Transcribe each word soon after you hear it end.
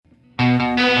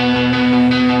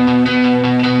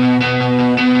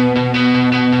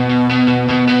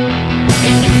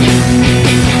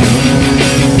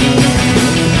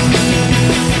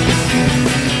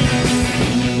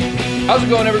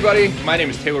everybody. My name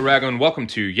is Taylor Ragland. Welcome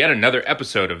to yet another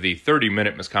episode of the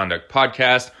 30-Minute Misconduct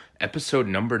Podcast, episode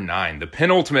number 9, the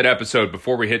penultimate episode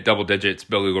before we hit double digits,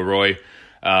 Billy Leroy.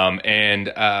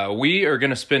 We are going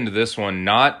to spend this one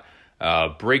not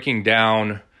breaking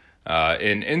down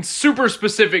in super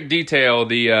specific detail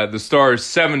the Stars'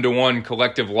 7-1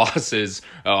 collective losses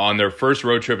on their first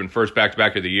road trip and first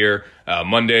back-to-back of the year.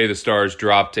 Monday, the Stars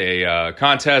dropped a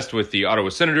contest with the Ottawa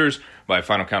Senators by a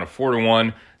final count of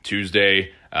 4-1.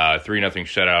 Tuesday, 3-0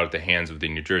 shutout at the hands of the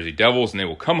New Jersey Devils, and they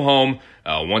will come home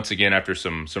once again after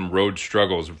some road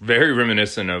struggles, very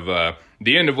reminiscent of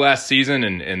the end of last season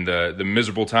and the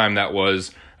miserable time that was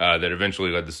that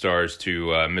eventually led the Stars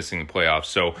to missing the playoffs.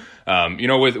 So,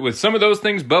 with some of those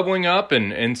things bubbling up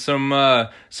and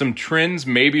some trends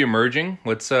maybe emerging,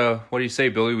 let's what do you say,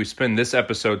 Billy? We spend this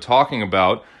episode talking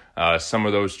about some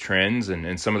of those trends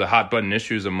and some of the hot button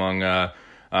issues among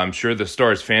I'm sure the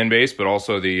Stars fan base, but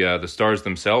also the Stars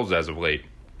themselves as of late.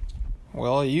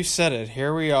 Well, you said it.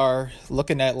 Here we are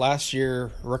looking at last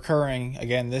year recurring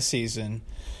again this season.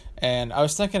 And I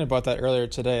was thinking about that earlier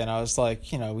today, and I was like,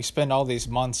 we spend all these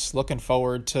months looking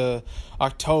forward to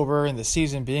October and the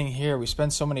season being here. We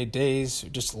spend so many days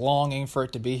just longing for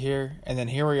it to be here. And then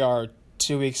here we are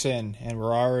 2 weeks in, and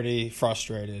we're already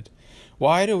frustrated.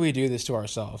 Why do we do this to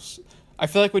ourselves? I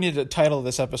feel like we need to title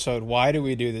this episode, Why Do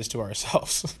We Do This to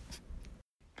Ourselves?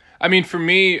 I mean, for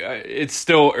me, it's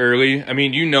still early. I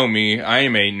mean, you know me. I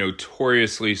am a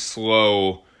notoriously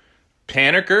slow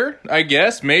panicker, I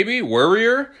guess, maybe.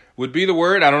 Worrier would be the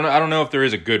word. I don't know if there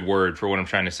is a good word for what I'm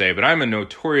trying to say, but I'm a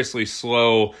notoriously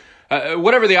slow,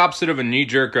 whatever the opposite of a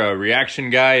knee-jerk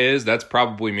reaction guy is, that's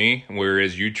probably me,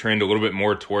 whereas you trend a little bit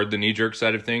more toward the knee-jerk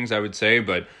side of things, I would say.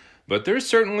 But there's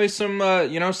certainly some,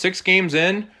 6 games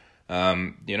in.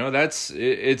 There's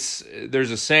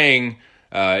a saying,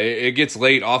 it gets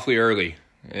late awfully early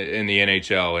in the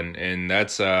NHL, and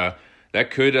that's, that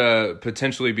could,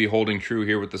 potentially be holding true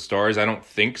here with the Stars. I don't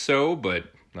think so, but,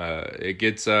 it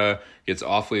gets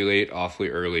awfully late, awfully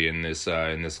early in this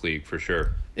league for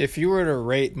sure. If you were to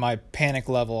rate my panic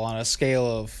level on a scale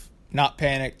of not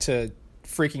panic to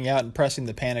freaking out and pressing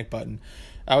the panic button,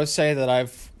 I would say that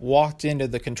I've walked into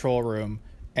the control room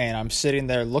and I'm sitting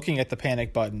there looking at the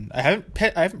panic button. I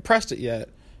haven't pressed it yet,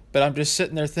 but I'm just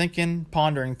sitting there thinking,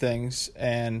 pondering things,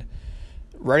 and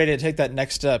ready to take that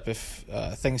next step if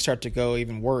things start to go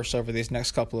even worse over these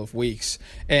next couple of weeks.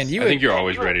 And I think you're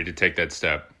always ready to take that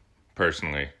step,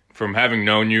 personally. From having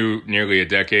known you nearly a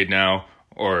decade now,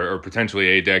 or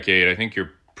potentially a decade, I think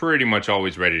you're pretty much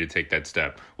always ready to take that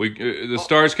step. The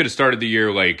Stars could have started the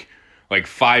year like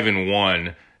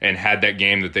 5-1. And had that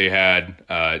game that they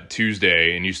had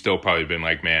Tuesday, and you still probably been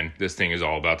like, man, this thing is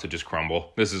all about to just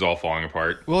crumble. This is all falling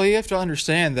apart. Well, you have to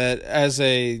understand that as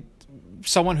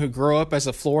someone who grew up as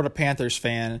a Florida Panthers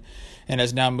fan and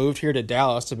has now moved here to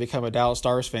Dallas to become a Dallas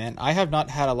Stars fan, I have not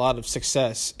had a lot of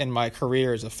success in my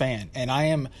career as a fan, and I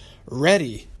am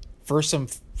ready for some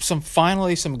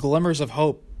glimmers of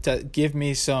hope to give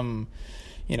me some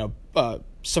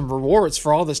rewards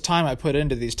for all this time I put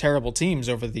into these terrible teams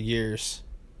over the years.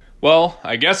 Well,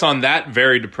 I guess on that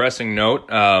very depressing note,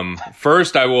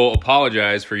 first I will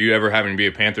apologize for you ever having to be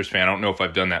a Panthers fan. I don't know if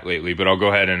I've done that lately, but I'll go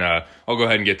ahead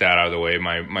and get that out of the way.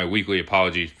 My weekly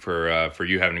apology for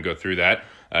you having to go through that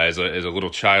as a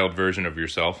little child version of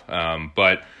yourself.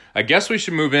 But I guess we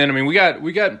should move in. I mean, we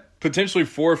got potentially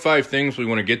 4 or 5 things we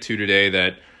want to get to today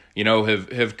that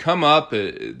have come up.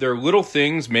 They're little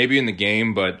things maybe in the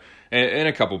game, but and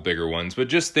a couple bigger ones, but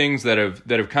just things that have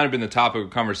kind of been the topic of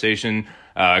conversation.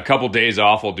 A couple days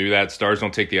off will do that. Stars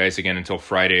don't take the ice again until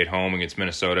Friday at home against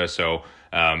Minnesota. So,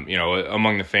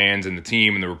 among the fans and the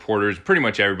team and the reporters, pretty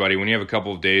much everybody, when you have a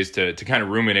couple of days to kind of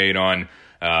ruminate on,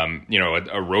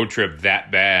 a road trip that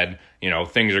bad,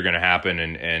 things are going to happen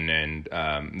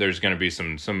and there's going to be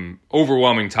some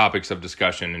overwhelming topics of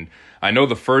discussion. And I know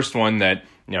the first one that,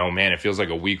 it feels like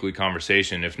a weekly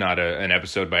conversation, if not an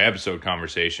episode by episode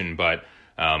conversation, but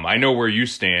I know where you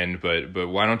stand, but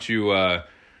why don't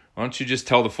you just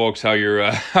tell the folks how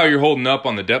you're holding up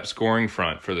on the depth scoring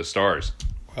front for the Stars?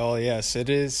 Well, yes, it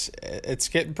is. It's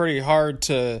getting pretty hard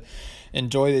to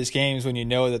enjoy these games when you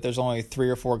know that there's only 3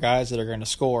 or 4 guys that are going to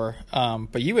score.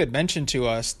 But you had mentioned to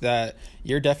us that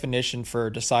your definition for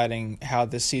deciding how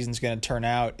this season's going to turn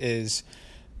out is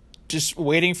just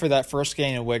waiting for that first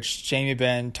game in which Jamie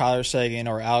Benn, Tyler Seguin,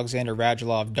 or Alexander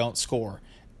Radulov don't score.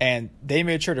 And they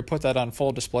made sure to put that on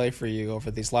full display for you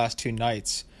over these last 2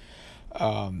 nights.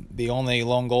 The only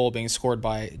lone goal being scored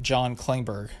by John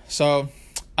Klingberg. So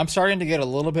I'm starting to get a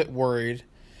little bit worried.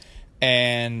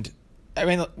 And,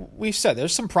 we've said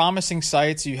there's some promising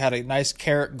sights. You had a nice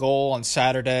carrot goal on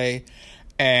Saturday.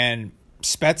 And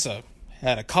Spezza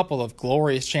had a couple of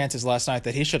glorious chances last night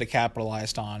that he should have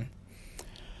capitalized on.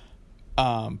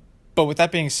 But with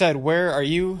that being said, where are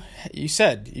you? You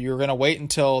said you were going to wait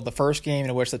until the first game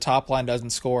in which the top line doesn't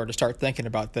score to start thinking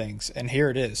about things, and here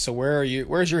it is. So where are you?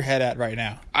 Where's your head at right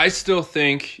now? I still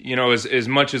think, as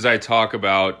much as I talk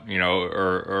about,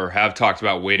 or have talked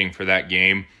about waiting for that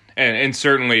game, and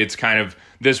certainly it's kind of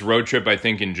this road trip. I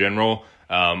think in general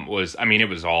it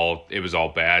was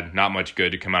all bad. Not much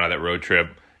good to come out of that road trip,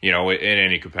 in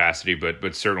any capacity,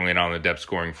 but certainly not on the depth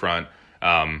scoring front.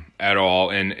 At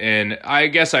all, and I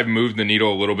guess I've moved the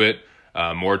needle a little bit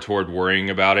more toward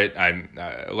worrying about it.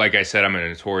 Like I said, I'm a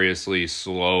notoriously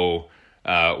slow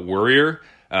worrier,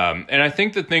 and I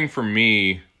think the thing for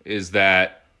me is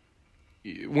that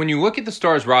when you look at the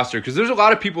Stars roster, because there's a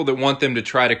lot of people that want them to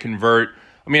try to convert.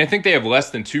 I think they have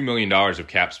less than $2 million of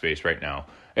cap space right now,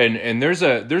 and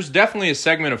there's definitely a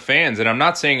segment of fans, and I'm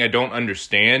not saying I don't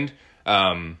understand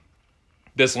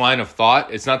this line of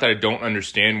thought. It's not that I don't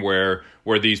understand where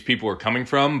these people are coming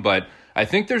from, but I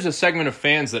think there's a segment of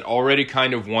fans that already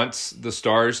kind of wants the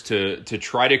Stars to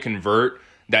try to convert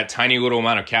that tiny little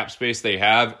amount of cap space they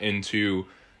have into,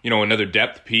 another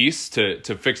depth piece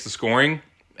to fix the scoring.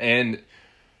 And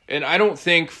I don't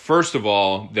think, first of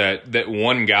all, that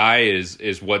one guy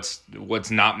is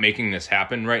what's not making this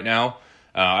happen right now.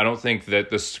 I don't think that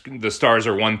the Stars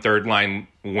are one third line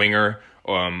winger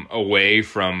away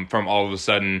from all of a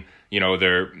sudden,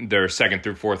 their second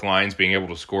through fourth lines being able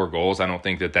to score goals. I don't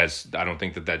think that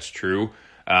that's true.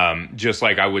 Just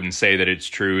like I wouldn't say that it's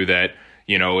true that,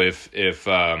 if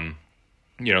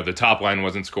the top line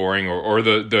wasn't scoring or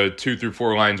the 2 through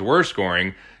 4 lines were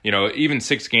scoring, even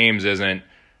 6 games isn't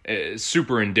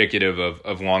super indicative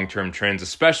of long-term trends,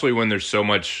 especially when there's so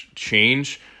much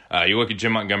change. You look at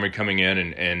Jim Montgomery coming in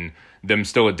and them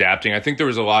still adapting. I think there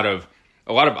was a lot of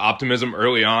optimism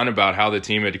early on about how the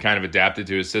team had kind of adapted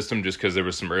to his system just because there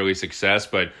was some early success,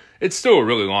 but it's still a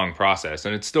really long process,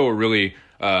 and it's still a really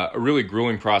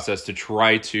grueling process to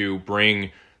try to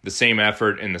bring the same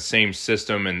effort and the same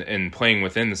system and playing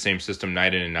within the same system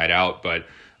night in and night out. But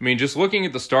just looking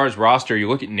at the Stars roster, you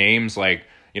look at names like,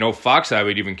 Fox, I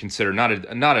would even consider not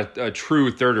a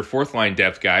true third or fourth line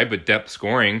depth guy, but depth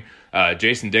scoring.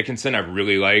 Jason Dickinson, I've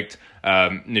really liked.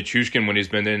 Nichushkin, when he's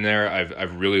been in there,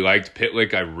 I've really liked.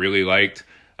 Pitlick, I've really liked.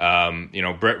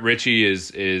 Brett Ritchie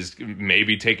is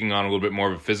maybe taking on a little bit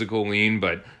more of a physical lean,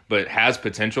 but has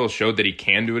potential, showed that he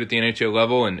can do it at the NHL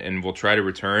level and will try to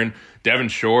return. Devin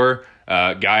Shore,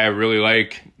 guy I really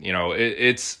like.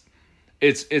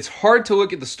 It's hard to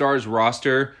look at the Stars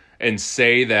roster and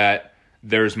say that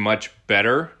there's much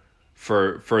better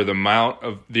for the amount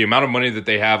of money that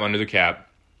they have under the cap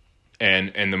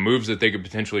and the moves that they could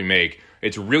potentially make.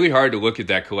 It's really hard to look at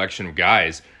that collection of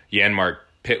guys: Janmark,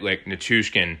 Pitlick,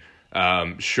 Nichushkin,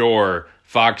 Shore,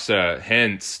 Faksa,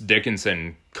 Hintz,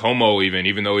 Dickinson, Como,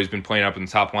 even though he's been playing up in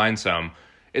the top line some.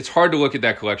 It's hard to look at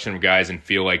that collection of guys and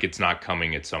feel like it's not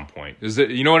coming at some point.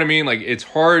 You know what I mean? Like, it's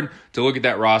hard to look at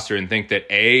that roster and think that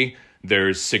A,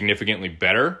 there's significantly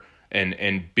better,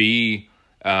 and B,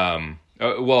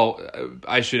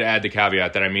 I should add the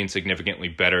caveat that I mean significantly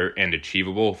better and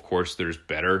achievable. Of course, there's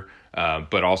better,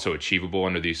 but also achievable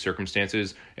under these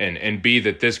circumstances. And B,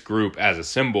 that this group, as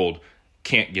assembled,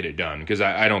 can't get it done, because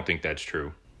I don't think that's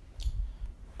true.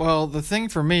 Well, the thing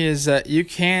for me is that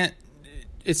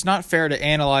it's not fair to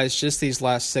analyze just these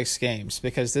last 6 games,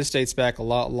 because this dates back a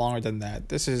lot longer than that.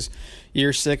 This is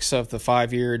year 6 of the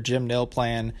 5-year Jim Nill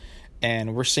plan,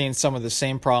 and we're seeing some of the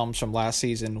same problems from last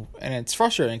season. And it's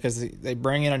frustrating because they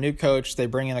bring in a new coach, they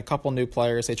bring in a couple new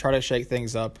players, they try to shake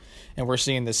things up, and we're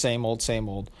seeing the same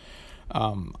old.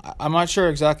 I'm not sure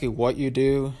exactly what you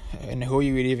do and who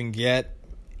you would even get.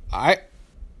 I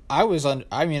was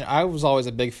always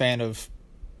a big fan of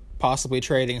possibly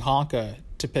trading Honka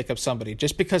to pick up somebody,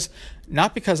 just because,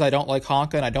 not because I don't like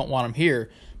Honka and I don't want him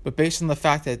here, but based on the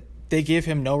fact that they give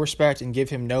him no respect and give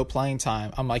him no playing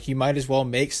time. I'm like, you might as well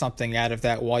make something out of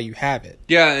that while you have it.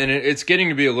 Yeah, and it's getting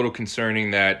to be a little concerning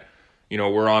that,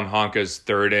 we're on Honka's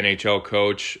 3rd NHL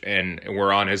coach, and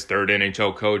we're on his 3rd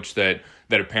NHL coach that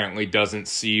apparently doesn't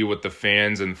see what the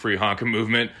fans and the Free Honka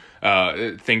movement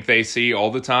think they see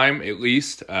all the time, at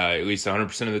least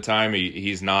 100% of the time.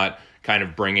 He's not kind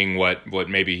of bringing what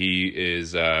maybe he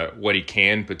is, what he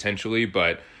can potentially,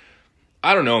 but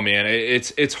I don't know, man.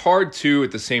 It's hard too at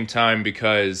the same time,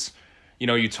 because,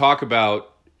 you talk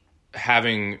about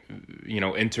having,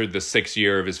 entered the 6th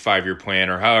year of his 5-year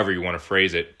plan, or however you want to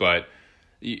phrase it, but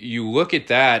you look at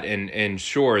that and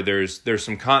sure, there's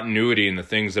some continuity in the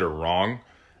things that are wrong,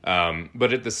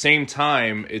 but at the same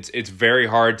time, it's very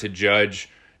hard to judge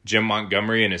Jim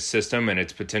Montgomery and his system and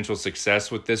its potential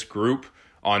success with this group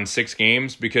on 6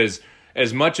 games, because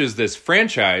as much as this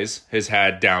franchise has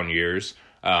had down years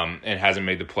and hasn't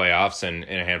made the playoffs in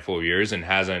a handful of years and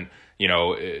hasn't,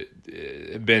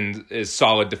 been as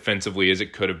solid defensively as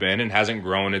it could have been and hasn't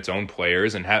grown its own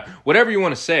players and whatever you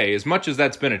want to say, as much as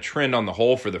that's been a trend on the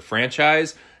whole for the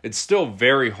franchise, it's still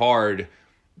very hard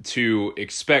to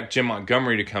expect Jim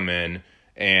Montgomery to come in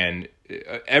and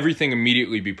everything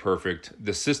immediately be perfect,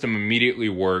 the system immediately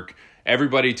work,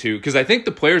 everybody because I think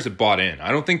the players have bought in.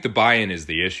 I don't think the buy-in is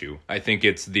the issue. I think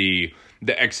it's the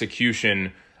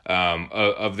execution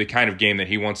of the kind of game that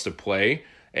he wants to play,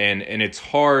 and it's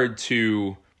hard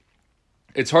to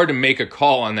make a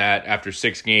call on that after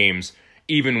 6 games,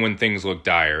 even when things look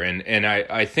dire. And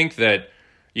I think that,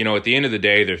 at the end of the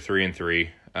day, they're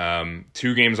 3-3,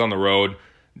 2 games on the road.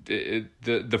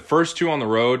 The first 2 on the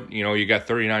road, you got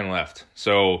 39 left.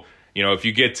 So, if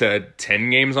you get to 10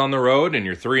 games on the road and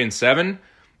you're 3-7,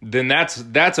 then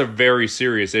that's a very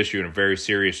serious issue and a very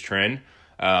serious trend.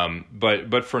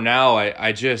 But for now,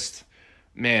 I just,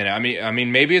 man, I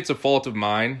mean, maybe it's a fault of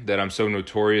mine that I'm so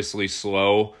notoriously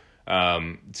slow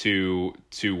to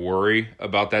worry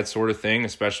about that sort of thing,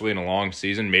 especially in a long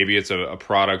season. Maybe it's a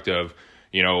product of,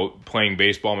 playing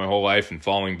baseball my whole life and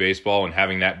following baseball and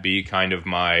having that be kind of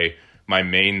my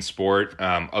main sport,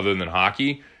 other than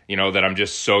hockey, that I'm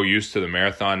just so used to the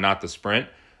marathon, not the sprint.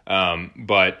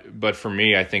 But for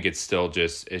me, I think it's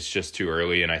just too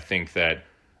early. And I think that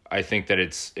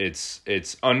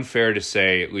it's unfair to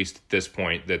say, at least at this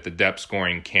point, that the depth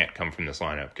scoring can't come from this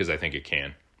lineup, because I think it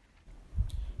can.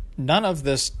 None of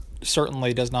this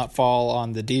certainly does not fall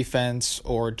on the defense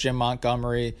or Jim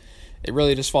Montgomery. It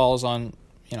really just falls on,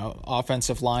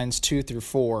 offensive lines 2 through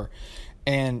 4.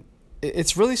 And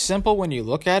it's really simple when you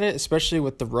look at it, especially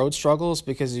with the road struggles,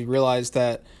 because you realize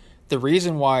that the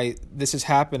reason why this is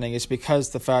happening is because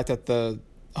the fact that the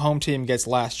home team gets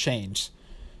last change.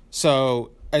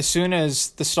 So as soon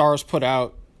as the Stars put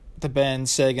out the Benn,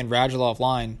 Seguin, Radulov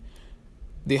line,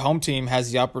 the home team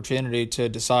has the opportunity to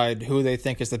decide who they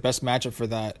think is the best matchup for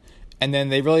that. And then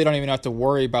they really don't even have to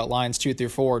worry about lines 2 through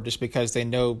 4 just because they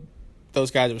know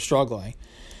those guys are struggling.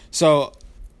 So,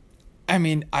 I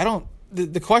mean,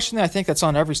 the question that I think that's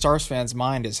on every Stars fan's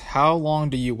mind is, how long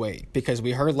do you wait? Because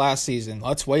we heard last season,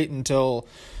 let's wait until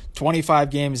 25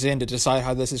 games in to decide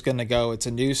how this is going to go. It's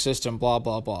a new system, blah,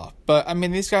 blah, blah. But, I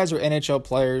mean, these guys are NHL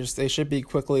players. They should be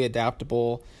quickly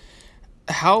adaptable.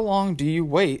 How long do you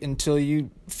wait until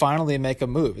you finally make a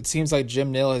move? It seems like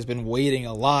Jim Nill has been waiting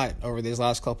a lot over these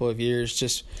last couple of years,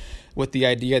 just with the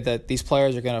idea that these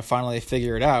players are going to finally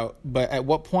figure it out. But at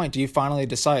what point do you finally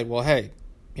decide, well, hey,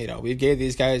 we gave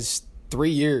these guys 3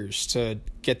 years to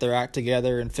get their act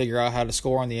together and figure out how to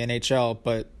score in the NHL,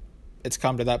 but it's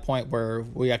come to that point where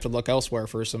we have to look elsewhere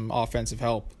for some offensive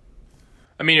help?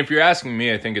 I mean, if you're asking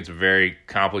me, I think it's a very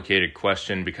complicated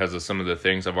question because of some of the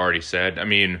things I've already said. I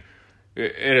mean,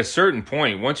 at a certain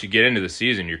point, once you get into the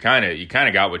season, you kind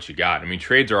of got what you got. I mean,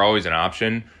 trades are always an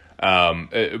option.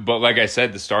 But like I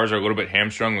said, the Stars are a little bit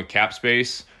hamstrung with cap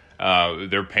space.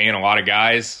 They're paying a lot of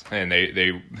guys, and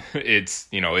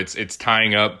it's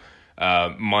tying up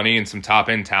money and some top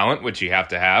end talent, which you have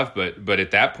to have. But at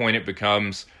that point, it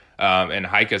becomes, and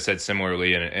Heike said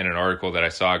similarly in an article that I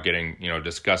saw getting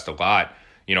discussed a lot.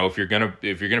 If you're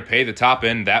gonna pay the top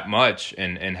end that much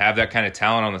and have that kind of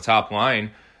talent on the top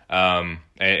line,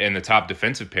 and the top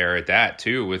defensive pair at that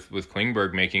too, with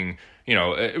Klingberg making.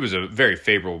 It was a very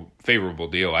favorable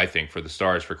deal, I think, for the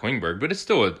Stars for Klingberg, but it's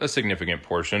still a significant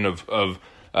portion of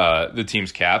the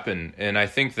team's cap, and I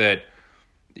think that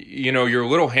you're a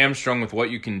little hamstrung with what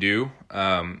you can do.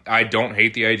 I don't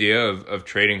hate the idea of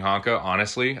trading Honka,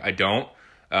 honestly. I don't.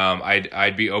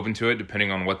 I'd be open to it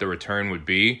depending on what the return would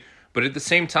be, but at the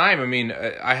same time, I mean,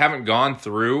 I haven't gone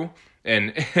through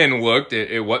and looked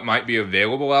at what might be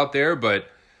available out there, but.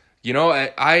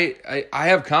 I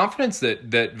have confidence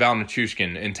that Val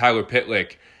Nichushkin and Tyler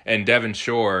Pitlick and Devin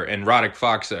Shore and Radek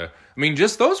Faksa, I mean,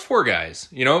 just those 4 guys,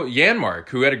 Janmark,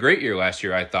 who had a great year last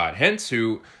year, I thought, Hintz,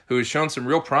 who has shown some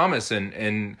real promise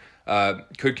and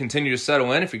could continue to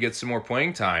settle in if he gets some more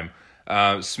playing time.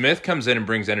 Smith comes in and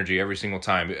brings energy every single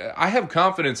time. I have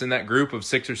confidence in that group of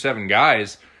 6 or 7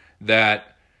 guys that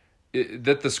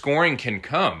the scoring can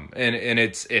come, and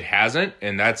it hasn't,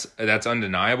 and that's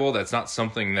undeniable. That's not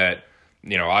something that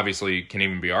obviously can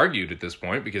even be argued at this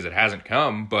point because it hasn't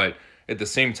come. But at the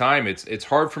same time, it's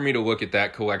hard for me to look at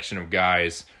that collection of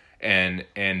guys and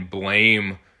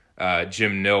blame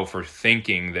Jim Nill for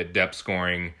thinking that depth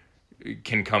scoring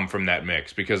can come from that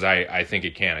mix, because I think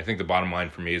it can. I think the bottom line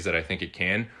for me is that I think it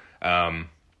can.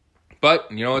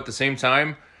 But at the same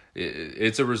time,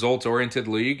 it's a results-oriented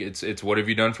league. It's what have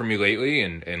you done for me lately,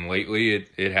 and lately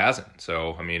it hasn't.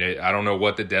 So, I mean, I don't know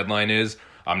what the deadline is.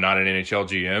 I'm not an NHL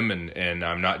GM, and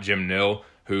I'm not Jim Nill,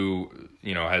 who,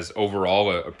 has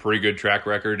overall a pretty good track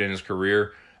record in his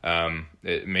career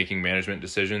making management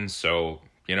decisions. So,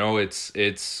 it's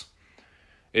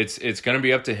going to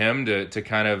be up to him to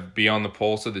kind of be on the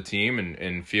pulse of the team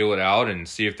and feel it out and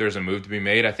see if there's a move to be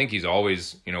made. I think he's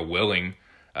always, willing,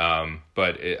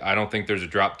 but I don't think there's a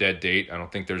drop dead date. I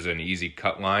don't think there's an easy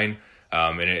cut line,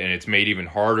 and it's made even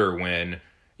harder when,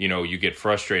 you get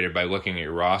frustrated by looking at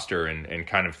your roster and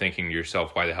kind of thinking to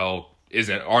yourself, why the hell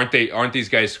aren't these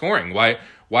guys scoring? Why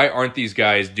aren't these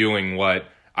guys doing what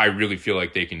I really feel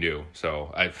like they can do?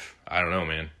 So I don't know,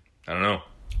 man. I don't know.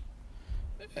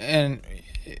 And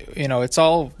it's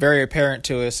all very apparent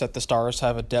to us that the Stars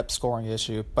have a depth scoring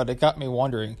issue, but it got me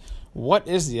wondering, what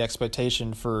is the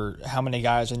expectation for how many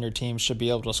guys in your team should be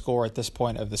able to score at this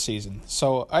point of the season?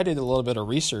 So I did a little bit of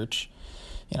research.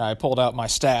 I pulled out my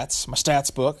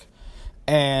stats book,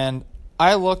 and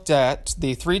I looked at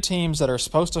the 3 teams that are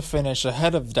supposed to finish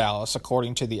ahead of Dallas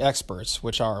according to the experts,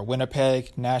 which are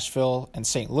Winnipeg, Nashville, and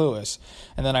St. Louis.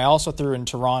 And then I also threw in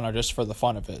Toronto just for the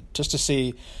fun of it, just to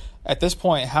see at this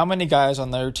point how many guys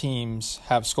on their teams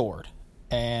have scored.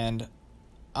 And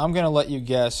I'm going to let you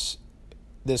guess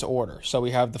this order. So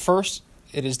we have the first,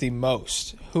 it is the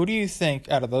most. Who do you think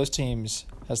out of those teams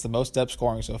has the most depth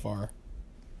scoring so far?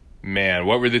 Man,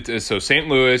 what were so St.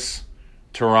 Louis,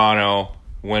 Toronto,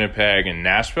 Winnipeg, and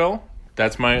Nashville?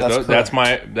 That's my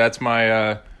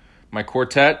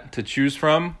quartet to choose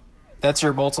from. That's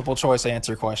your multiple choice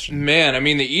answer question. Man, I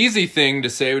mean, the easy thing to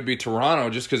say would be Toronto,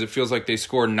 just because it feels like they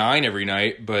score 9 every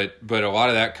night, but a lot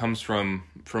of that comes from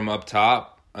up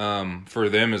top for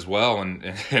them as well, and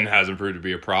hasn't proved to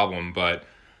be a problem. But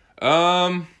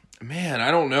man,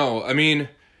 I don't know. I mean,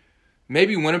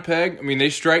 maybe Winnipeg. I mean, they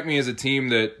strike me as a team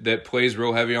that plays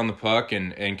real heavy on the puck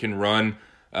and can run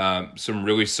some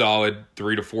really solid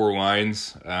 3 to 4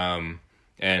 lines.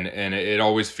 And it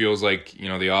always feels like,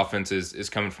 the offense is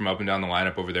coming from up and down the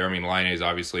lineup over there. I mean, Laine is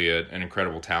obviously an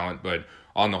incredible talent, but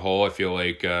on the whole, I feel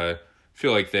like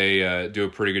they do a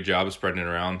pretty good job of spreading it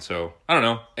around. So I don't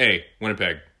know. Hey,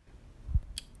 Winnipeg.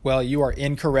 Well, you are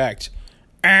incorrect.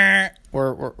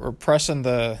 We're pressing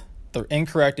the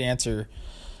incorrect answer.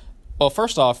 Well,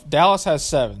 first off, Dallas has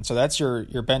 7, so that's your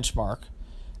benchmark.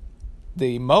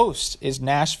 The most is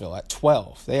Nashville at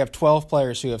 12. They have 12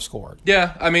 players who have scored.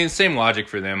 Yeah, I mean, same logic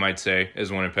for them, I'd say,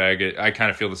 as Winnipeg. I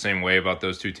kind of feel the same way about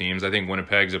those two teams. I think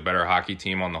Winnipeg's a better hockey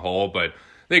team on the whole, but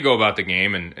they go about the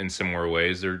game in similar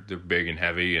ways. They're big and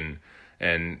heavy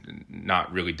and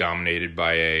not really dominated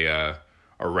by a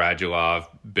Radulov,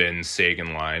 Benn,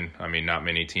 Sagan line. I mean, not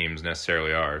many teams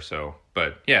necessarily are. So,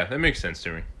 but yeah, that makes sense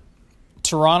to me.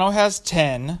 Toronto has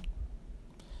 10.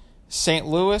 St.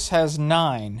 Louis has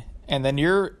 9. And then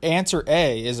your answer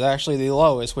A is actually the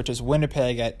lowest, which is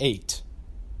Winnipeg at 8.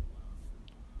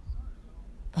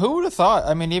 Who would have thought?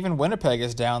 I mean, even Winnipeg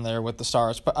is down there with the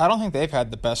Stars, but I don't think they've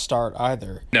had the best start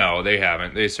either. No, they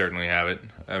haven't. They certainly haven't.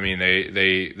 I mean,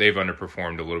 they've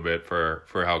underperformed a little bit for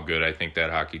how good I think that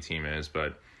hockey team is.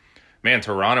 But, man,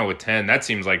 Toronto with 10, that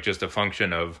seems like just a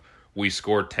function of we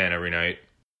scored 10 every night.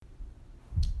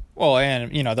 Well,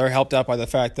 and, they're helped out by the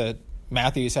fact that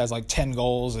Matthews has like 10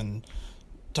 goals and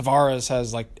Tavares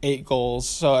has like 8 goals.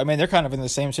 So, I mean, they're kind of in the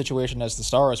same situation as the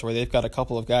Stars where they've got a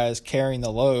couple of guys carrying the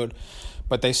load,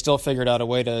 but they still figured out a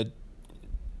way to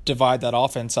divide that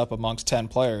offense up amongst 10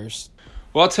 players.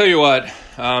 Well, I'll tell you what,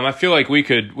 I feel like we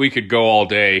could go all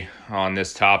day on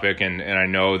this topic, and I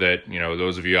know that,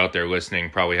 those of you out there listening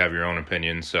probably have your own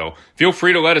opinions, so feel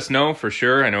free to let us know for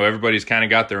sure. I know everybody's kind of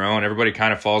got their own. Everybody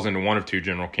kind of falls into one of two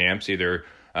general camps, either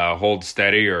hold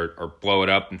steady or blow it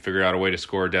up and figure out a way to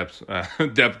score depth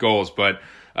goals. But,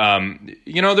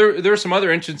 there are some other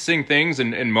interesting things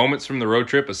and moments from the road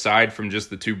trip, aside from just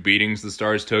the 2 beatings the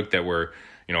Stars took that were,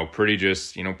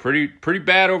 pretty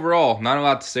bad overall. Not a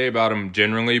lot to say about them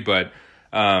generally, but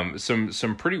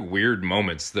some pretty weird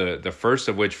moments. The first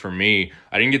of which for me,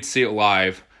 I didn't get to see it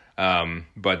live,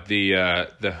 but the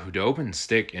Khudobin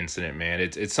stick incident, man,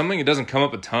 it's something that doesn't come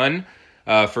up a ton.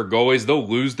 For goalies, they'll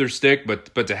lose their stick,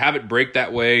 but to have it break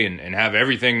that way and have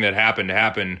everything that happened to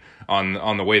happen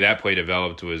on the way that play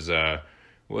developed was,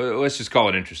 let's just call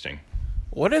it interesting.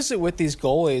 What is it with these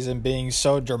goalies and being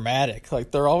so dramatic?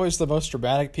 Like, they're always the most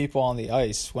dramatic people on the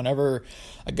ice. Whenever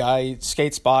a guy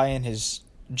skates by in his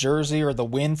jersey or the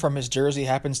wind from his jersey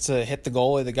happens to hit the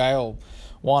goalie, the guy will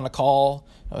want a call.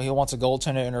 He wants a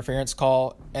goaltender interference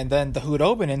call. And then the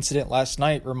Khudobin incident last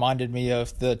night reminded me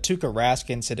of the Tuukka Rask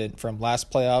incident from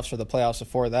last playoffs or the playoffs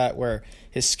before that, where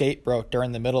his skate broke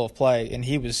during the middle of play, and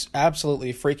he was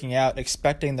absolutely freaking out,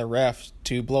 expecting the ref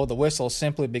to blow the whistle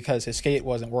simply because his skate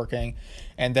wasn't working.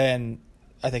 And then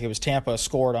I think it was Tampa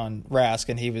scored on Rask,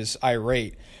 and he was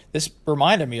irate. This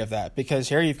reminded me of that, because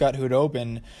here you've got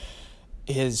Khudobin,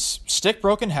 his stick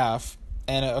broke in half,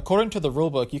 and according to the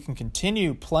rule book, you can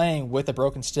continue playing with a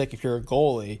broken stick if you're a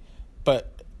goalie,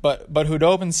 but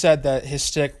Khudobin said that his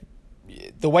stick,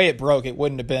 the way it broke, it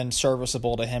wouldn't have been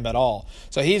serviceable to him at all.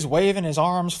 So he's waving his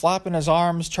arms, flapping his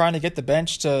arms, trying to get the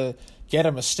bench to get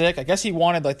him a stick. I guess he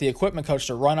wanted the equipment coach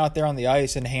to run out there on the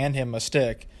ice and hand him a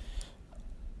stick.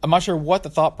 I'm not sure what the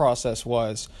thought process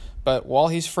was, but while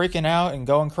he's freaking out and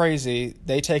going crazy,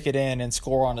 they take it in and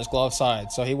score on his glove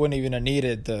side. So he wouldn't even have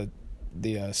needed the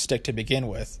stick to begin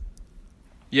with.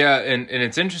 Yeah, and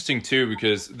it's interesting too,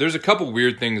 because there's a couple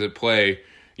weird things at play.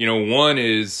 One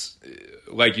is,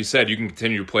 like you said, you can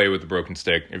continue to play with the broken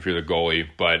stick if you're the goalie,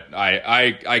 but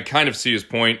I kind of see his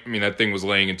point. I mean, that thing was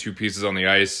laying in two pieces on the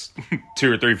ice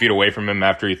 2 or 3 feet away from him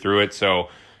after he threw it, so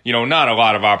not a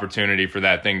lot of opportunity for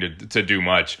that thing to do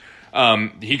much.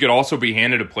 He could also be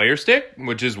handed a player stick,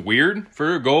 which is weird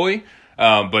for a goalie,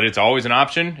 but it's always an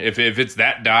option. If it's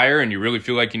that dire and you really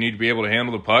feel like you need to be able to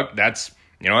handle the puck, that's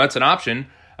an option.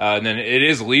 And then it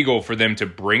is legal for them to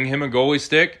bring him a goalie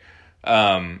stick.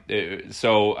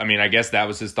 So, I mean, I guess that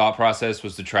was his thought process,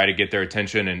 was to try to get their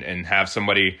attention and have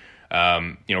somebody,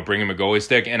 bring him a goalie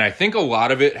stick. And I think a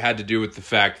lot of it had to do with the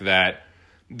fact that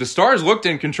the Stars looked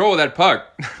in control of that puck.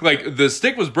 Like, the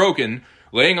stick was broken,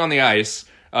 laying on the ice.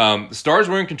 The Stars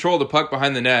were in control of the puck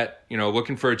behind the net,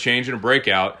 looking for a change and a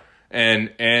breakout,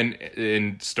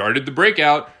 and started the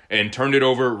breakout and turned it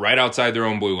over right outside their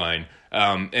own blue line.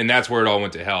 And that's where it all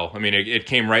went to hell. I mean, it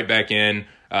came right back in,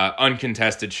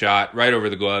 uncontested shot, right over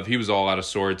the glove. He was all out of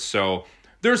sorts. So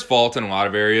there's fault in a lot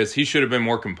of areas. He should have been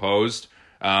more composed.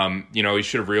 He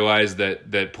should have realized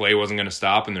that play wasn't going to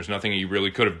stop, and there's nothing he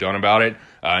really could have done about it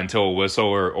until a whistle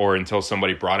or until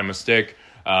somebody brought him a stick.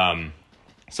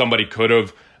 Somebody could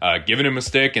have given him a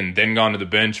stick and then gone to the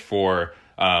bench for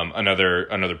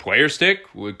another player stick.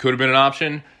 It could have been an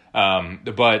option.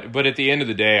 But at the end of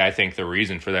the day, I think the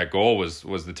reason for that goal was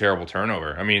the terrible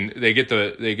turnover. I mean, they get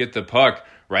the puck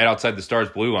right outside the Stars'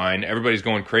 blue line. Everybody's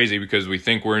going crazy because we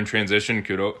think we're in transition.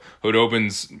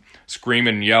 Khudobin's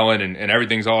screaming and yelling, and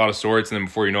everything's all out of sorts. And then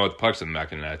before you know it, the puck's in the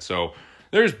back of the net. So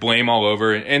there's blame all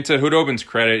over. And to Khudobin's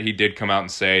credit, he did come out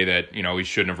and say that he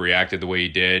shouldn't have reacted the way he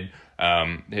did.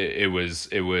 It was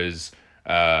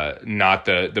not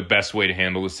the best way to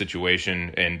handle the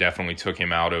situation, and definitely took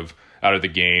him out of the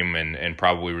game, and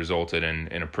probably resulted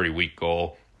in a pretty weak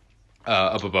goal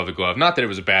up above the glove. Not that it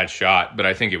was a bad shot, but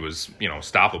I think it was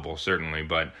stoppable, certainly.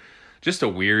 But just a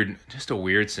weird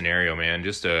scenario, man.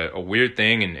 Just a weird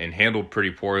thing, and handled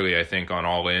pretty poorly, I think, on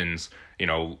all ends.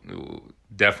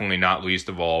 Definitely not least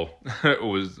of all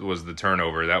was the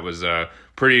turnover. That was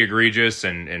pretty egregious,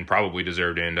 and probably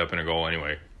deserved to end up in a goal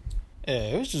anyway. Yeah,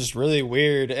 it was just really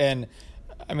weird. And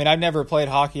I mean, I've never played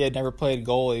hockey. I'd never played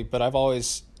goalie, but I've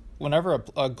always, whenever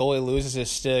a goalie loses his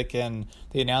stick and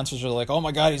the announcers are like, "Oh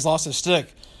my God, he's lost his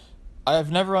stick,"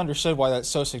 I've never understood why that's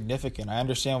so significant. I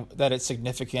understand that it's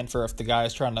significant for if the guy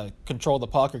is trying to control the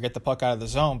puck or get the puck out of the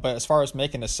zone, but as far as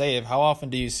making a save, how often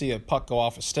do you see a puck go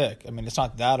off a stick? I mean, it's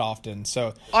not that often.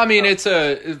 So I mean,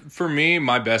 for me,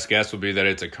 my best guess would be that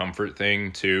it's a comfort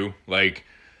thing too. Like,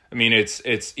 I mean, it's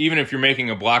even if you're making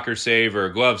a blocker save or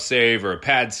a glove save or a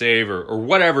pad save or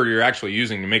whatever you're actually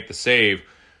using to make the save,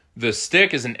 the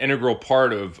stick is an integral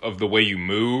part of the way you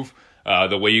move,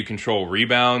 the way you control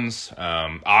rebounds,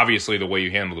 obviously the way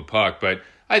you handle the puck. But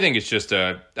I think it's just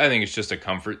a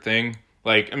comfort thing.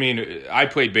 Like, I mean, I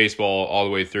played baseball all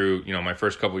the way through, my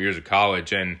first couple of years of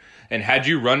college, and had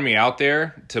you run me out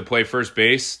there to play first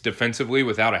base defensively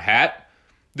without a hat,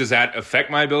 does that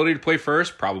affect my ability to play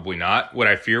first? Probably not. Would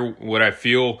I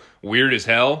feel weird as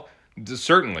hell?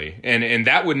 Certainly. And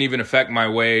that wouldn't even affect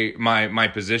my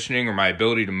positioning or my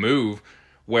ability to move.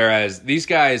 Whereas these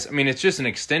guys, I mean, it's just an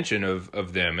extension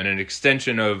of them, and an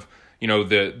extension of,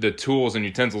 the tools and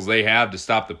utensils they have to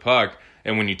stop the puck.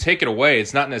 And when you take it away,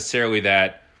 it's not necessarily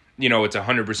that, it's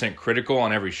 100% critical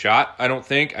on every shot, I don't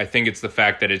think. I think it's the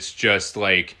fact that it's just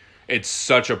like, it's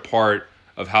such a part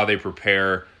of how they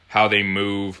prepare, how they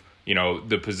move,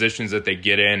 the positions that they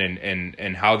get in,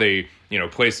 and how they,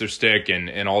 place their stick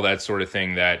and all that sort of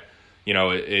thing, that,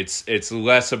 it's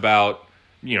less about,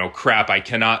 crap,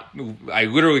 I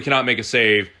literally cannot make a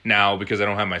save now because I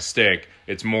don't have my stick.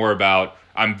 It's more about,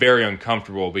 I'm very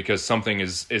uncomfortable because something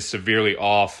is severely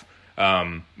off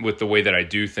with the way that I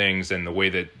do things and the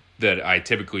way that I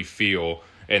typically feel.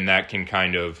 And that can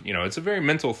kind of, it's a very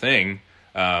mental thing,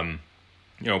 playing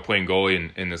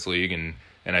goalie in this league. And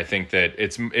I think that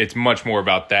it's much more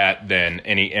about that than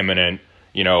any imminent,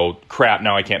 crap,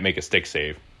 now I can't make a stick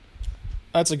save.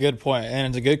 That's a good point, and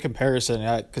it's a good comparison,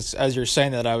 because as you're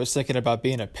saying that, I was thinking about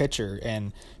being a pitcher,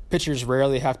 and pitchers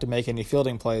rarely have to make any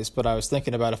fielding plays, but I was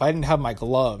thinking about if I didn't have my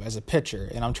glove as a pitcher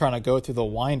and I'm trying to go through the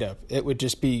windup, it would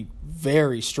just be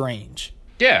very strange.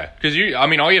 Yeah, because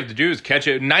all you have to do is catch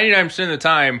it. 99% of the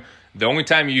time, the only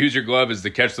time you use your glove is to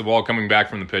catch the ball coming back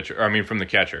from the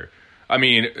catcher.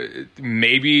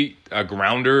 Maybe a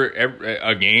grounder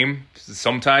a game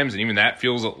sometimes, and even that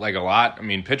feels like a lot.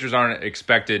 Pitchers aren't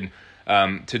expected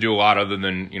to do a lot other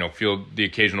than, field the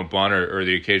occasional bunt or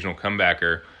the occasional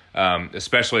comebacker,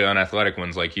 especially unathletic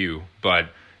ones like you. But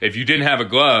if you didn't have a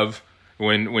glove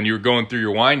when you were going through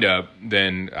your windup,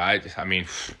 then I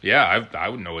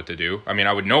would know what to do.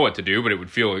 I would know what to do, but it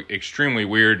would feel extremely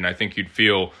weird, and I think you'd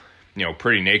feel,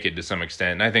 pretty naked to some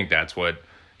extent. And I think that's what,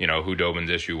 Khudobin's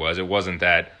issue was. It wasn't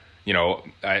that,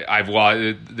 I've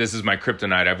lost, this is my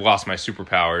kryptonite, I've lost my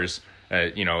superpowers.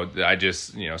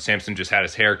 Samson just had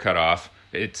his hair cut off.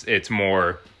 It's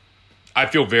more, I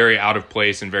feel very out of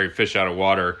place and very fish out of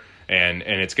water, and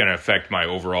it's going to affect my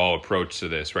overall approach to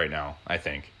this right now, I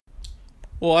think.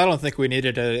 Well, I don't think we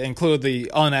needed to include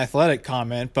the unathletic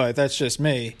comment, but that's just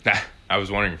me. I was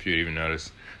wondering if you'd even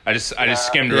notice. I just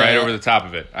skimmed right over the top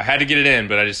of it. I had to get it in,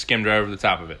 but I just skimmed right over the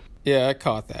top of it. Yeah, I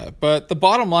caught that. But the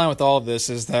bottom line with all of this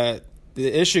is that the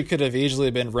issue could have easily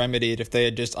been remedied if they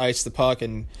had just iced the puck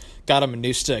and got him a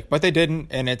new stick. But they didn't,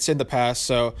 and it's in the past.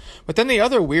 But then the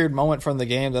other weird moment from the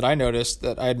game that I noticed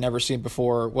that I had never seen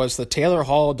before was the Taylor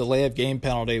Hall delay of game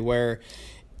penalty, where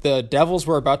the Devils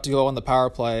were about to go on the power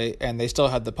play, and they still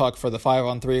had the puck for the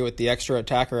 5-on-3 with the extra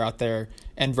attacker out there.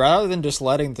 And rather than just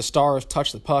letting the Stars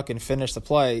touch the puck and finish the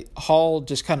play, Hall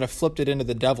just kind of flipped it into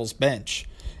the Devils bench.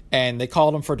 And they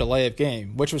called him for delay of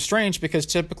game, which was strange because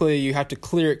typically you have to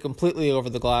clear it completely over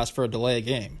the glass for a delay of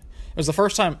game. It was the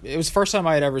first time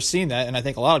I had ever seen that, and I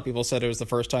think a lot of people said it was the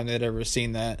first time they'd ever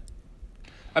seen that.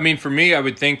 For me, I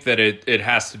would think that it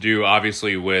has to do,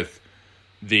 obviously, with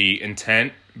the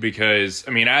intent, because,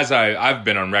 as I've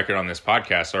been on record on this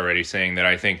podcast already saying that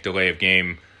I think delay of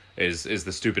game is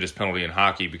the stupidest penalty in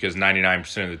hockey, because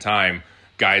 99% of the time,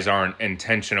 guys aren't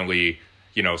intentionally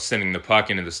sending the puck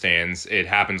into the stands. It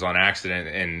happens on accident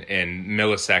in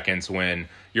milliseconds when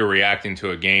you're reacting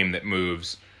to a game that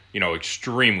moves,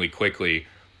 extremely quickly.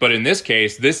 But in this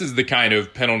case, this is the kind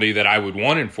of penalty that I would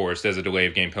want enforced as a delay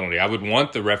of game penalty. I would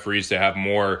want the referees to have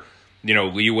more,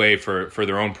 leeway for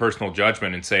their own personal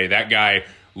judgment and say that guy,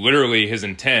 literally his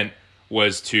intent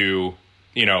was to,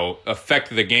 affect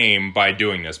the game by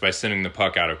doing this, by sending the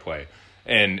puck out of play.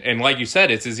 And like you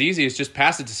said, it's as easy as just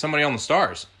pass it to somebody on the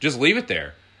Stars. Just leave it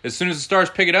there. As soon as the Stars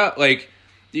pick it up, and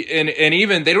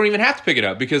even they don't even have to pick it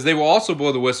up, because they will also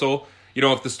blow the whistle.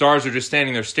 If the Stars are just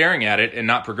standing there staring at it and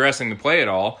not progressing the play at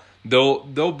all, they'll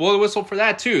blow the whistle for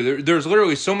that too. There's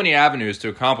literally so many avenues to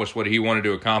accomplish what he wanted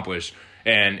to accomplish,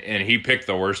 and he picked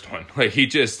the worst one.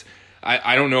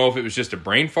 I don't know if it was just a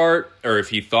brain fart or if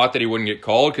he thought that he wouldn't get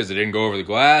called because it didn't go over the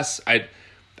glass.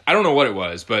 I don't know what it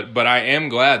was, but I am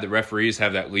glad that referees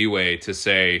have that leeway to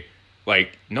say,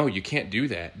 no, you can't do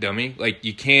that, dummy.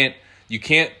 You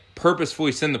can't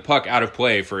purposefully send the puck out of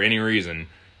play for any reason.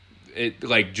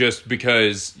 Just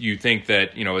because you think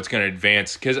that, it's going to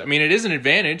advance. Because, it is an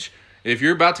advantage. If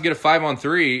you're about to get a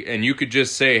 5-on-3 and you could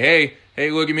just say, hey,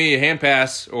 look at me, a hand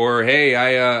pass, or hey,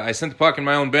 I sent the puck in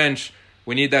my own bench.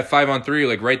 We need that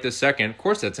 5-on-3 right this second. Of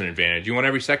course that's an advantage. You want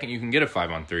every second you can get a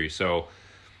 5-on-3. So,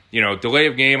 delay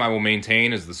of game I will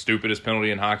maintain is the stupidest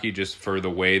penalty in hockey, just for the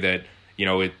way that,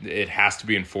 it has to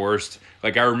be enforced. I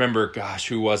remember,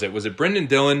 who was it? Was it Brendan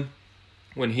Dillon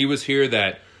when he was here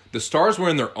that the Stars were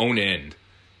in their own end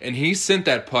and he sent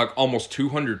that puck almost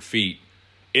 200 feet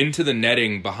into the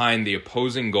netting behind the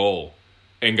opposing goal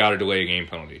and got a delay of game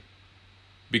penalty?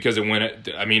 Because it went,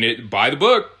 by the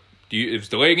book, it was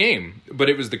delay of game, but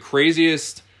it was the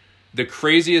craziest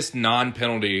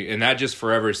non-penalty, and that just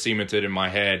forever cemented in my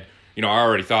head. I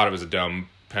already thought it was a dumb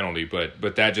penalty,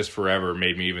 but that just forever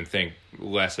made me even think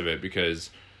less of it, because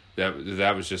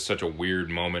that was just such a weird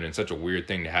moment and such a weird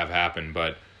thing to have happen.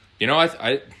 But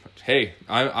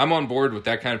I'm on board with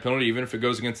that kind of penalty, even if it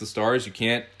goes against the Stars. You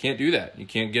can't do that. You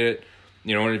can't get it,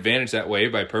 an advantage that way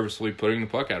by purposefully putting the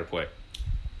puck out of play.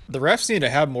 The refs need to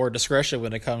have more discretion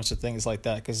when it comes to things like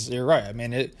that, because you're right. I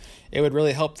mean, it would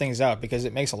really help things out, because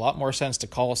it makes a lot more sense to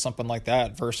call something like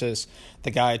that versus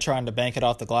the guy trying to bank it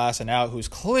off the glass and out who's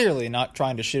clearly not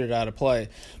trying to shoot it out of play.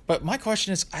 But my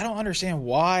question is, I don't understand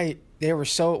why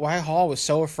Hall was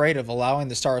so afraid of allowing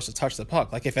the Stars to touch the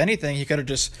puck. Like, if anything, he could have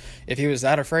just, if he was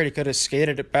that afraid, he could have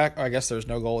skated it back. I guess there's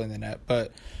no goal in the net,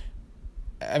 but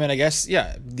I mean, I guess,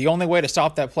 yeah, the only way to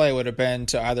stop that play would have been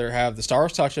to either have the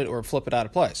Stars touch it or flip it out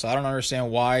of play. So I don't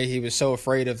understand why he was so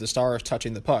afraid of the Stars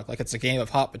touching the puck, like it's a game of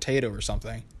hot potato or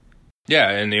something. Yeah,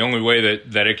 and the only way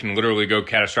that it can literally go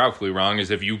catastrophically wrong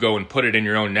is if you go and put it in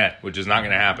your own net, which is not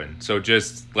going to happen. So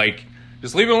just leave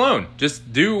it alone.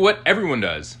 Just do what everyone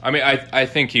does. I mean, I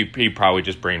think he probably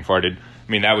just brain farted.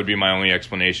 I mean, that would be my only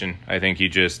explanation. I think he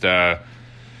just...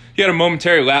 he had a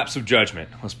momentary lapse of judgment.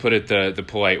 Let's put it the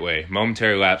polite way.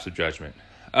 Momentary lapse of judgment.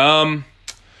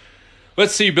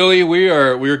 Let's see, Billy. We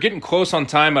are getting close on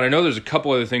time, but I know there's a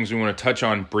couple other things we want to touch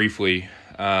on briefly.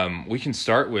 We can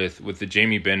start with the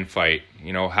Jamie Benn fight.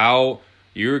 You know, how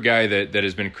you're a guy that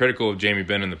has been critical of Jamie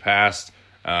Benn in the past.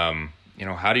 You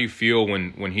know, how do you feel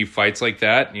when he fights like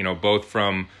that? You know, both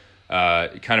from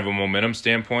kind of a momentum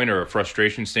standpoint or a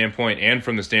frustration standpoint, and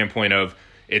from the standpoint of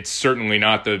it's certainly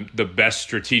not the best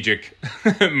strategic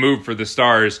move for the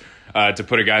Stars to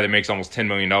put a guy that makes almost $10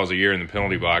 million a year in the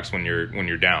penalty box when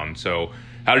you're down. So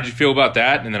how did you feel about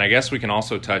that? And then I guess we can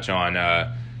also touch on,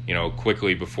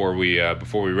 quickly before we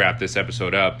wrap this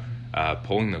episode up,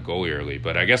 pulling the goalie early.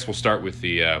 But I guess we'll start with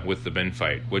the Benn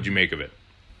fight. What'd you make of it?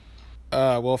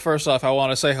 Well, first off, I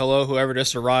want to say hello, whoever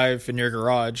just arrived in your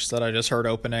garage that I just heard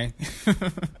opening.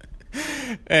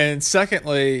 And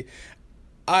secondly,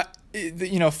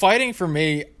 fighting for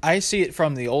me, I see it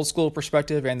from the old school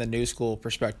perspective and the new school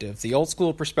perspective. The old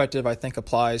school perspective, I think,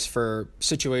 applies for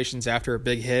situations after a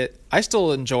big hit. I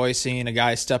still enjoy seeing a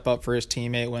guy step up for his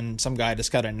teammate when some guy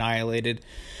just got annihilated.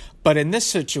 But in this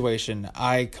situation,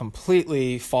 I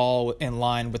completely fall in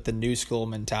line with the new school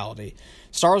mentality.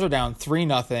 Stars are down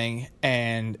 3-0,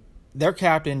 and their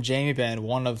captain, Jamie Benn,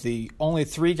 one of the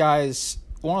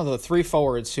three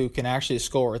forwards who can actually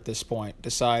score at this point,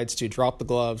 decides to drop the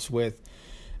gloves with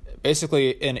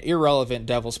basically an irrelevant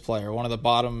Devils player, one of the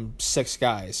bottom 6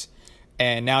 guys.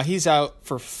 And now he's out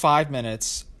for 5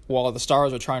 minutes while the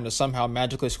Stars are trying to somehow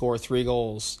magically score 3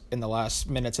 goals in the last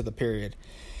minutes of the period.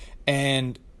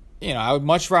 And, I would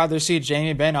much rather see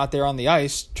Jamie Benn out there on the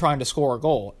ice trying to score a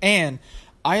goal. And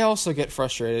I also get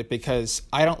frustrated because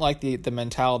I don't like the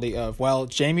mentality of, well,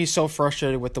 Jamie's so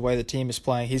frustrated with the way the team is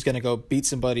playing, he's going to go beat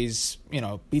somebody's,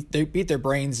 beat their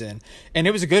brains in. And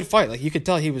it was a good fight. Like, you could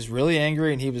tell he was really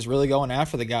angry and he was really going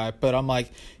after the guy. But I'm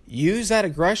like, use that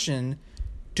aggression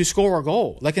to score a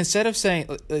goal. Like, instead of saying,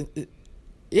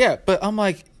 but I'm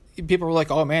like, people were like,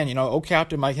 oh man, oh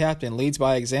captain, my captain leads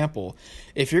by example.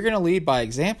 If you're going to lead by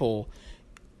example,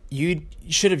 you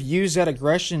should have used that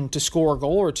aggression to score a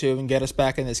goal or two and get us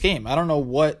back in this game. I don't know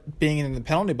what being in the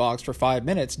penalty box for 5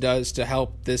 minutes does to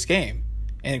help this game.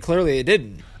 And clearly it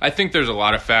didn't. I think there's a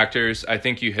lot of factors. I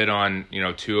think you hit on,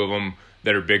 2 of them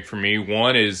that are big for me.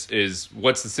 One is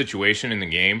what's the situation in the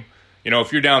game?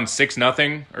 If you're down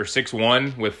 6-0 or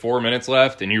 6-1 with 4 minutes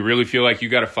left and you really feel like you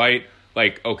got to fight,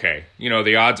 like, okay,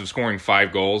 the odds of scoring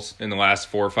 5 goals in the last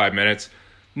 4 or 5 minutes,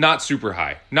 not super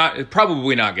high.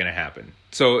 Probably not going to happen.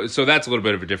 So that's a little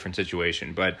bit of a different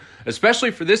situation. But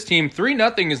especially for this team,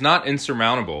 3-0 is not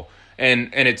insurmountable.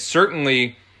 And it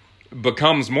certainly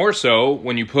becomes more so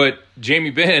when you put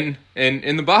Jamie Benn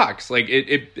in the box. Like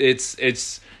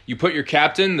it's you put your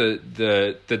captain,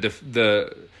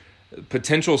 the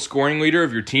potential scoring leader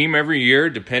of your team every year,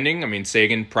 depending. I mean,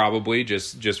 Sagan probably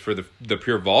just for the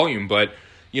pure volume, but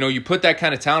you put that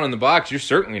kind of talent in the box, you're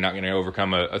certainly not going to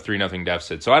overcome a 3-0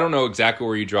 deficit. So I don't know exactly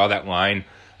where you draw that line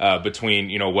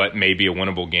between what may be a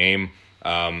winnable game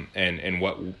and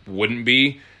what wouldn't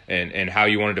be, and how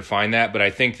you want to define that. But I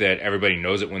think that everybody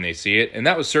knows it when they see it, and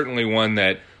that was certainly one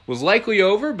that was likely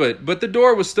over, but the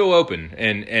door was still open,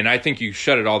 and I think you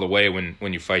shut it all the way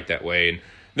when you fight that way. And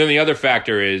then the other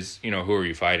factor is who are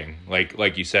you fighting?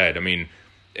 Like you said, I mean,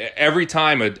 every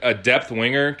time a depth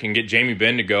winger can get Jamie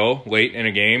Benn to go late in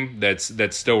a game that's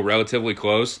still relatively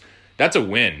close, that's a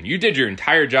win. You did your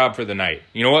entire job for the night.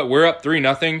 You know what? We're up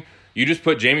 3-0. You just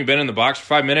put Jamie Benn in the box for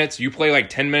 5 minutes. You play like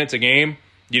 10 minutes a game.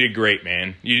 You did great,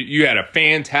 man. You had a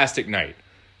fantastic night.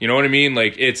 You know what I mean?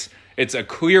 Like it's a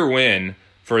clear win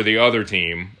for the other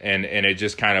team, and it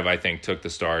just kind of, I think, took the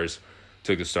Stars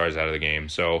out of the game.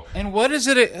 So, and what does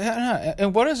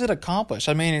it accomplish?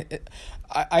 I mean,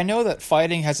 I know that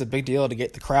fighting has a big deal to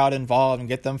get the crowd involved and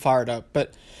get them fired up,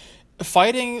 but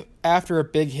fighting after a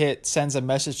big hit sends a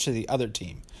message to the other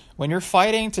team. When you're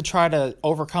fighting to try to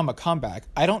overcome a comeback,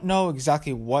 I don't know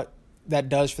exactly what that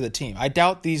does for the team. I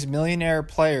doubt these millionaire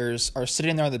players are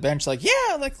sitting there on the bench like,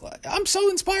 yeah, like I'm so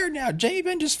inspired now. Jamie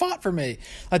Benn just fought for me.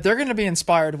 Like they're going to be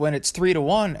inspired when it's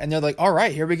 3-1 and they're like, all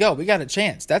right, here we go. We got a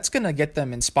chance. That's going to get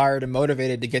them inspired and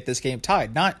motivated to get this game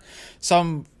tied, not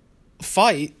some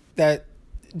fight that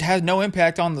has no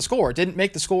impact on the score. It didn't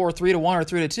make the score 3-1 or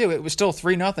 3-2. It was still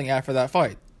 3-0 after that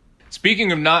fight.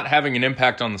 Speaking of not having an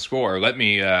impact on the score, let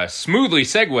me smoothly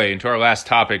segue into our last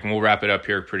topic, and we'll wrap it up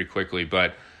here pretty quickly.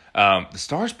 But the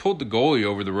Stars pulled the goalie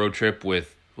over the road trip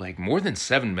with like more than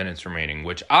 7 minutes remaining,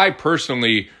 which I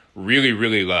personally really,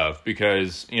 really love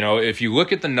because, if you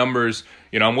look at the numbers,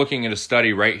 I'm looking at a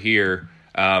study right here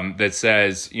that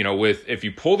says, if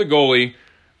you pull the goalie,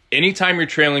 anytime you're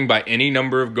trailing by any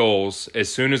number of goals,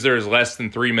 as soon as there's less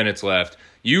than 3 minutes left,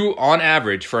 you, on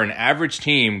average, for an average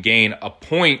team, gain a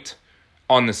point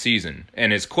on the season.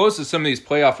 And as close as some of these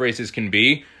playoff races can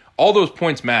be, all those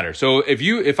points matter. So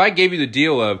if I gave you the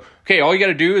deal of, okay, all you got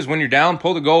to do is when you're down,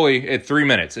 pull the goalie at 3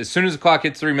 minutes. As soon as the clock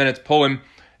hits 3 minutes, pull him,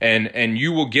 and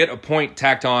you will get a point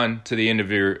tacked on to the end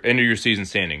of your season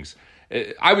standings.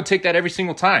 I would take that every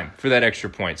single time for that extra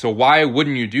point. So why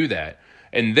wouldn't you do that?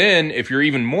 And then if you're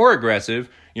even more aggressive,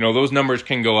 those numbers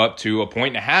can go up to 1.5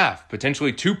 points,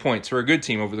 potentially 2 points for a good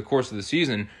team over the course of the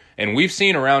season. And we've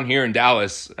seen around here in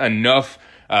Dallas enough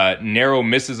narrow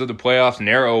misses of the playoffs,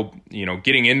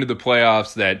 getting into the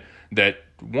playoffs that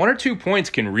 1 or 2 points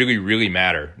can really, really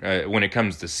matter when it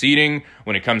comes to seeding,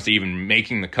 when it comes to even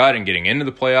making the cut and getting into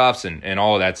the playoffs and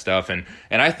all of that stuff. And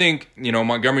I think,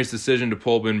 Montgomery's decision to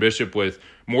pull Ben Bishop with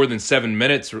more than 7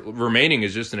 minutes remaining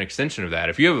is just an extension of that.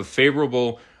 If you have a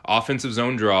favorable offensive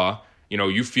zone draw,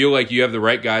 you feel like you have the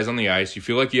right guys on the ice, you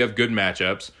feel like you have good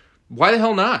matchups, why the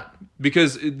hell not?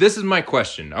 Because this is my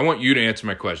question. I want you to answer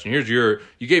my question.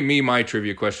 You gave me my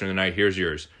trivia question of the night. Here's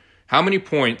yours. How many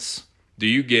points do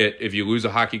you get if you lose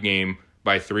a hockey game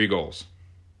by 3 goals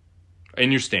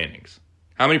in your standings?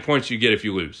 How many points do you get if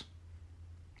you lose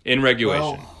in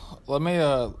regulation? Well, let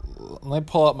me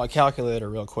pull up my calculator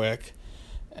real quick,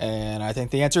 and I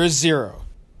think the answer is 0.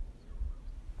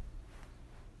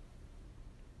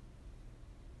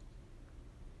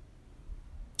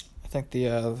 I think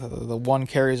the 1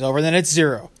 carries over, then it's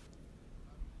 0.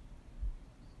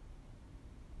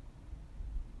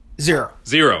 0.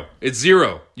 0. It's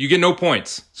 0. You get no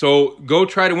points. So go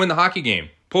try to win the hockey game.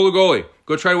 Pull the goalie.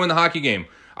 Go try to win the hockey game.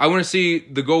 I want to see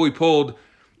the goalie pulled,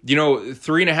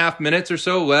 3.5 minutes or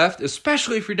so left,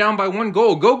 especially if you're down by 1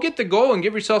 goal. Go get the goal and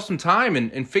give yourself some time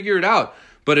and figure it out.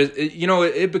 But,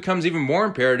 it becomes even more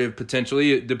imperative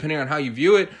potentially, depending on how you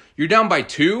view it. You're down by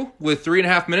 2 with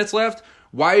 3.5 minutes left.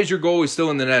 Why is your goalie still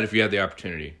in the net if you had the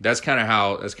opportunity? That's kind of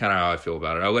how I feel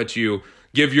about it. I'll let you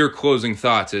give your closing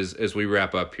thoughts as we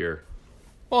wrap up here.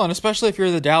 Well, and especially if you're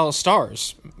the Dallas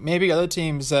Stars. Maybe other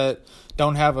teams that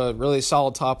don't have a really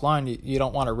solid top line, you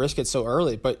don't want to risk it so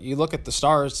early. But you look at the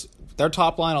Stars, their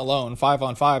top line alone,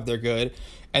 5-on-5, they're good.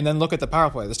 And then look at the power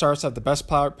play. The Stars have the best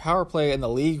power play in the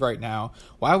league right now.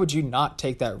 Why would you not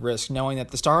take that risk, knowing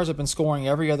that the Stars have been scoring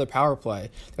every other power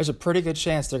play? There's a pretty good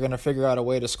chance they're going to figure out a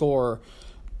way to score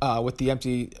with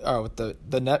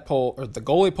the net pull or the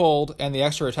goalie pulled and the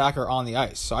extra attacker on the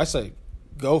ice. So I say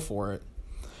go for it.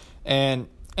 And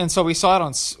so we saw it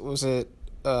on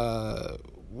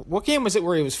what game was it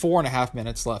where it was 4.5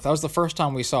 minutes left? That was the first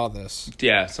time we saw this.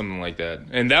 Yeah, something like that.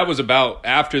 And that was about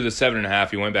after the 7.5.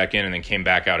 He went back in and then came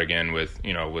back out again with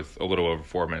a little over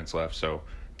 4 minutes left. So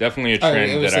definitely a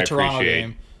trend that I appreciate.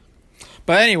 Game.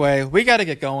 But anyway, we got to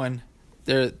get going.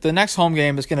 The next home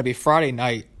game is going to be Friday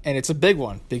night, and it's a big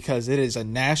one because it is a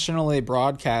nationally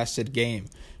broadcasted game,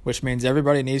 which means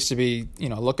everybody needs to be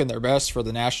looking their best for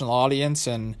the national audience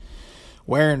and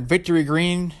wearing victory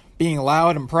green, being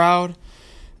loud and proud.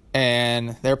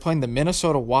 And they're playing the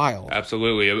Minnesota Wild.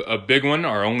 Absolutely. A big one,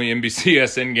 our only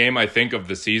NBCSN game, I think, of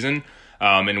the season.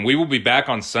 And we will be back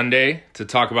on Sunday to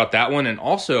talk about that one. And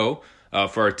also,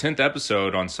 for our 10th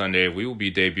episode on Sunday, we will be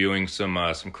debuting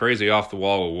some crazy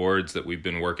off-the-wall awards that we've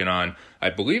been working on.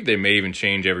 I believe they may even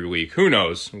change every week. Who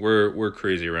knows? We're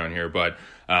crazy around here. But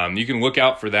you can look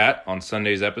out for that on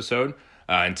Sunday's episode.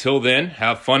 Until then,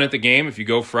 have fun at the game. If you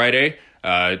go Friday,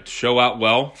 show out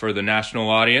well for the national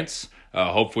audience.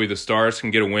 Hopefully the Stars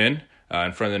can get a win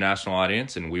in front of the national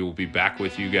audience, and we will be back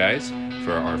with you guys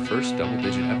for our first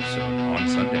double-digit episode on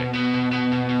Sunday.